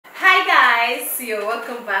guys, you're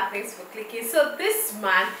welcome back. Thanks for clicking. So this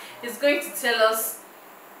man is going to tell us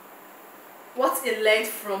what he learned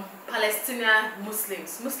from Palestinian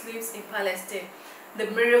Muslims in Palestine, the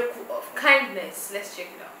miracle of kindness. Let's check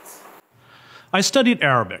it out. I studied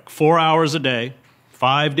Arabic 4 hours a day,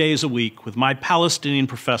 5 days a week with my Palestinian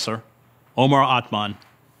professor, Omar Atman,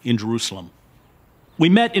 in Jerusalem. We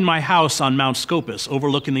met in my house on Mount Scopus,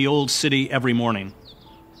 overlooking the old city every morning.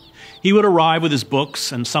 He would arrive with his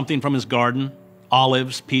books and something from his garden,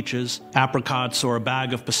 olives, peaches, apricots, or a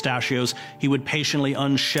bag of pistachios. He would patiently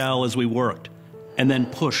unshell as we worked, and then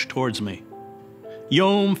push towards me.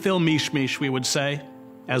 Yom fil mishmish, we would say,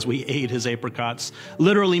 as we ate his apricots,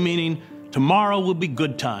 literally meaning, tomorrow will be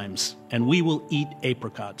good times, and we will eat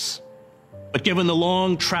apricots. But given the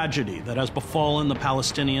long tragedy that has befallen the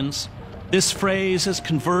Palestinians, this phrase has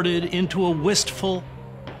converted into a wistful,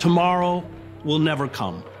 tomorrow will never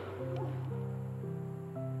come.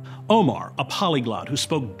 Omar, a polyglot who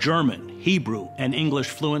spoke German, Hebrew, and English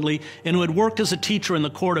fluently, and who had worked as a teacher in the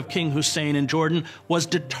court of King Hussein in Jordan, was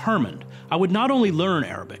determined I would not only learn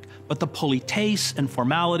Arabic, but the politesse and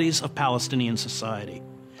formalities of Palestinian society.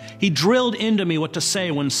 He drilled into me what to say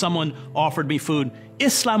when someone offered me food,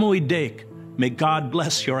 Islamu idek, may God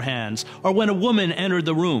bless your hands, or when a woman entered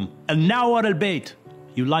the room, al-nawar al-bayt,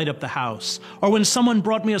 you light up the house, or when someone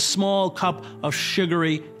brought me a small cup of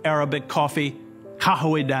sugary Arabic coffee,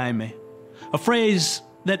 Kahwe daime, a phrase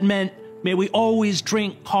that meant, may we always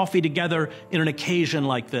drink coffee together in an occasion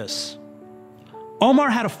like this.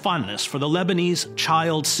 Omar had a fondness for the Lebanese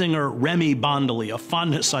child singer Remy Bandali, a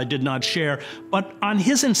fondness I did not share, but on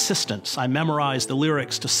his insistence, I memorized the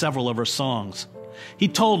lyrics to several of her songs. He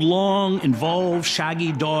told long, involved,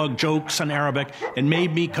 shaggy dog jokes in Arabic and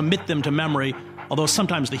made me commit them to memory, although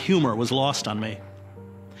sometimes the humor was lost on me.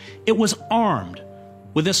 It was armed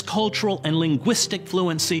with this cultural and linguistic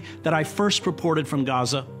fluency that I first reported from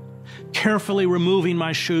Gaza, carefully removing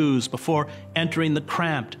my shoes before entering the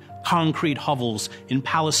cramped concrete hovels in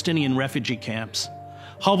Palestinian refugee camps,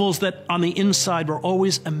 hovels that on the inside were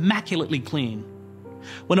always immaculately clean.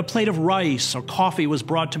 When a plate of rice or coffee was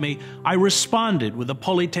brought to me, I responded with the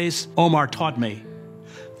politesse Omar taught me.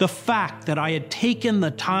 The fact that I had taken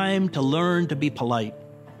the time to learn to be polite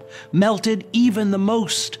melted even the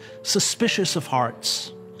most suspicious of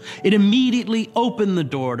hearts. It immediately opened the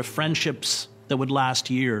door to friendships that would last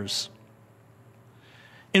years.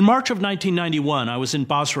 In March of 1991, I was in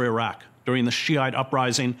Basra, Iraq, during the Shiite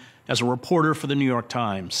uprising as a reporter for the New York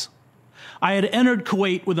Times. I had entered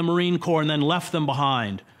Kuwait with the Marine Corps and then left them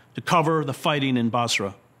behind to cover the fighting in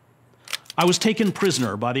Basra. I was taken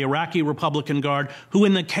prisoner by the Iraqi Republican Guard, who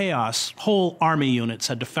in the chaos, whole army units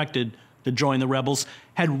had defected to join the rebels,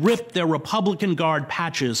 had ripped their Republican Guard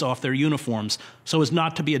patches off their uniforms so as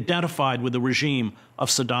not to be identified with the regime of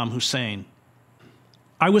Saddam Hussein.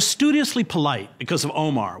 I was studiously polite because of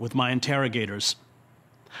Omar with my interrogators.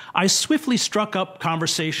 I swiftly struck up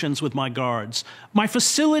conversations with my guards. My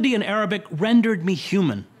facility in Arabic rendered me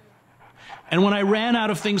human. And when I ran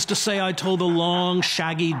out of things to say, I told the long,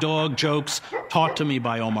 shaggy dog jokes taught to me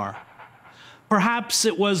by Omar. Perhaps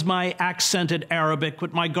it was my accented Arabic,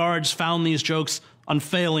 but my guards found these jokes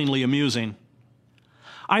unfailingly amusing.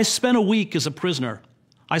 I spent a week as a prisoner.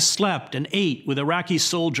 I slept and ate with Iraqi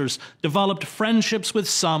soldiers, developed friendships with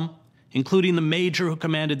some, including the major who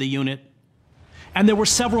commanded the unit. And there were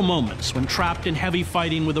several moments when, trapped in heavy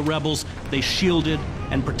fighting with the rebels, they shielded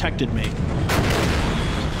and protected me.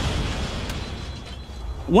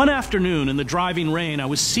 One afternoon in the driving rain, I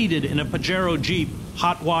was seated in a Pajero Jeep,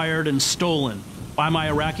 hot-wired and stolen by my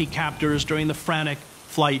Iraqi captors during the frantic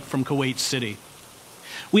flight from Kuwait City.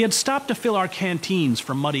 We had stopped to fill our canteens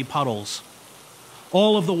from muddy puddles.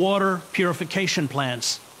 All of the water purification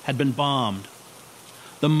plants had been bombed.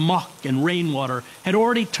 The muck and rainwater had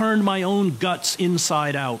already turned my own guts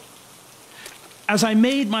inside out. As I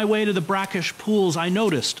made my way to the brackish pools, I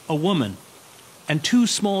noticed a woman and 2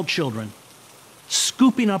 small children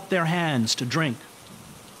scooping up their hands to drink.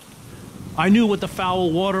 I knew what the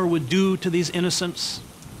foul water would do to these innocents,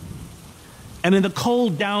 and in the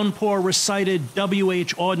cold downpour recited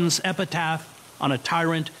W.H. Auden's epitaph on a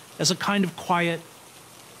tyrant as a kind of quiet,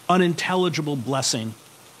 unintelligible blessing.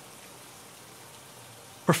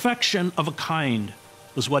 Perfection of a kind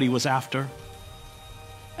was what he was after,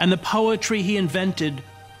 and the poetry he invented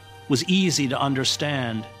was easy to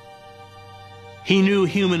understand. He knew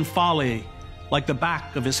human folly like the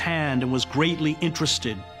back of his hand and was greatly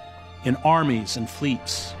interested in armies and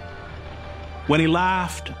fleets. When he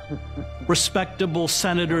laughed, respectable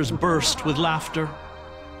senators burst with laughter.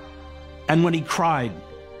 And when he cried,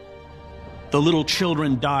 the little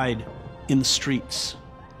children died in the streets.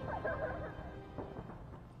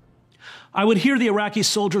 I would hear the Iraqi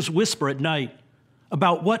soldiers whisper at night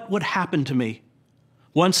about what would happen to me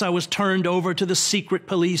once I was turned over to the secret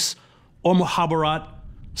police or muhabarat,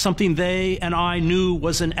 something they and I knew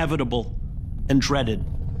was inevitable and dreaded.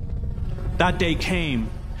 That day came.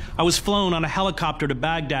 I was flown on a helicopter to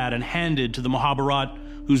Baghdad and handed to the muhabarat,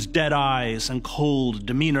 whose dead eyes and cold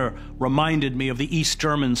demeanor reminded me of the East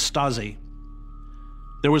German Stasi.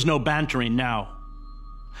 There was no bantering now.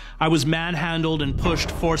 I was manhandled and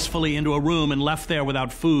pushed forcefully into a room and left there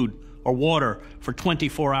without food or water for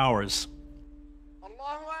 24 hours.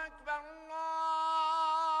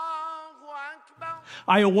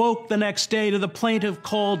 I awoke the next day to the plaintive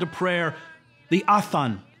call to prayer, the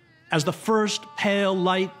Adhan, as the first pale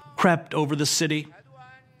light crept over the city.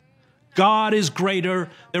 God is greater.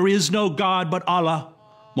 There is no God but Allah.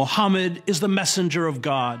 Muhammad is the messenger of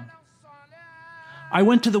God. I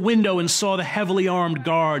went to the window and saw the heavily armed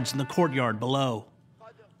guards in the courtyard below.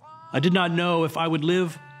 I did not know if I would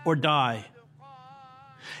live or die.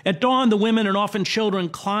 At dawn, the women and often children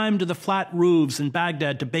climbed to the flat roofs in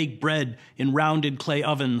Baghdad to bake bread in rounded clay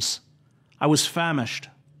ovens. I was famished.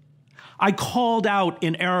 I called out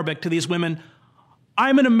in Arabic to these women, "I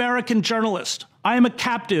am an American journalist. I am a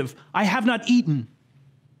captive. I have not eaten."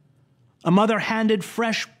 A mother handed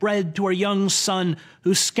fresh bread to her young son,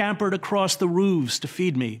 who scampered across the roofs to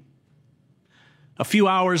feed me. A few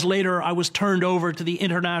hours later, I was turned over to the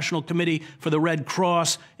International Committee for the Red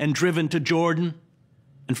Cross and driven to Jordan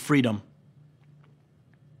and freedom.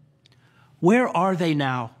 Where are they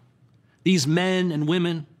now, these men and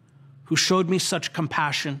women who showed me such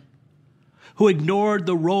compassion, who ignored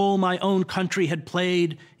the role my own country had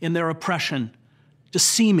played in their oppression, to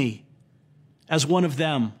see me as one of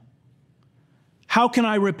them? How can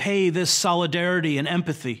I repay this solidarity and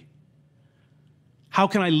empathy? How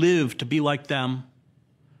can I live to be like them?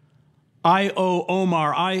 I owe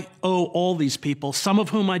Omar, I owe all these people, some of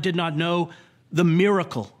whom I did not know, the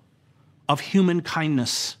miracle of human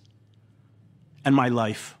kindness and my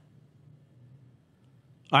life.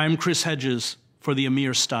 I am Chris Hedges for the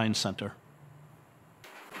Amir Stein Center.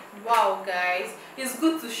 Wow, guys, it's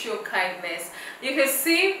good to show kindness. You can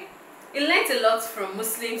see it learned a lot from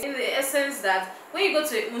Muslims, in the essence that when you go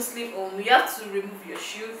to a Muslim home, you have to remove your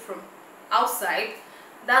shoe from outside.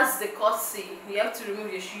 That's the courtesy. You have to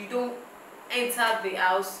remove your shoe. You don't enter the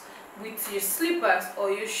house with your slippers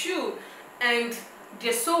or your shoe. And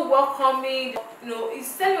they're so welcoming. You know,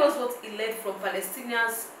 it's telling us what he learned from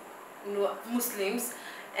Palestinians, you know, Muslims,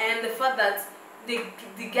 and the fact that the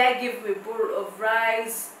guy gave him a bowl of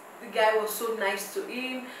rice. The guy was so nice to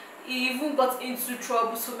him. He even got into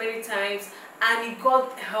trouble so many times, and he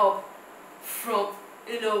got help from,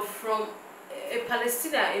 you know, from a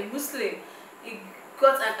Palestinian, a Muslim. He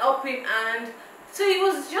got an helping hand. So he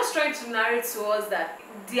was just trying to narrate to us that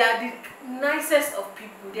they are the nicest of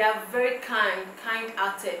people. They are very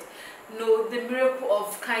kind-hearted. You know, the miracle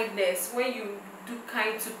of kindness. When you do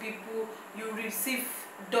kind to people, you receive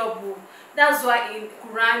double. That's why in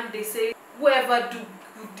Quran they say, whoever do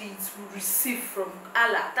good deeds will receive from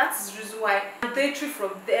Allah. That's the reason why mandatory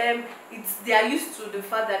from them. They are used to the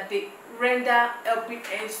fact that they render helping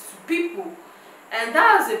hands to people. And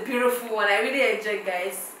that was a beautiful one. I really enjoyed,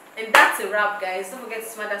 guys. And that's a wrap, guys. Don't forget to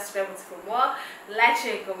smash that subscribe button for more. Like,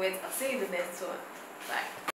 share, and comment. I'll see you in the next one. Bye.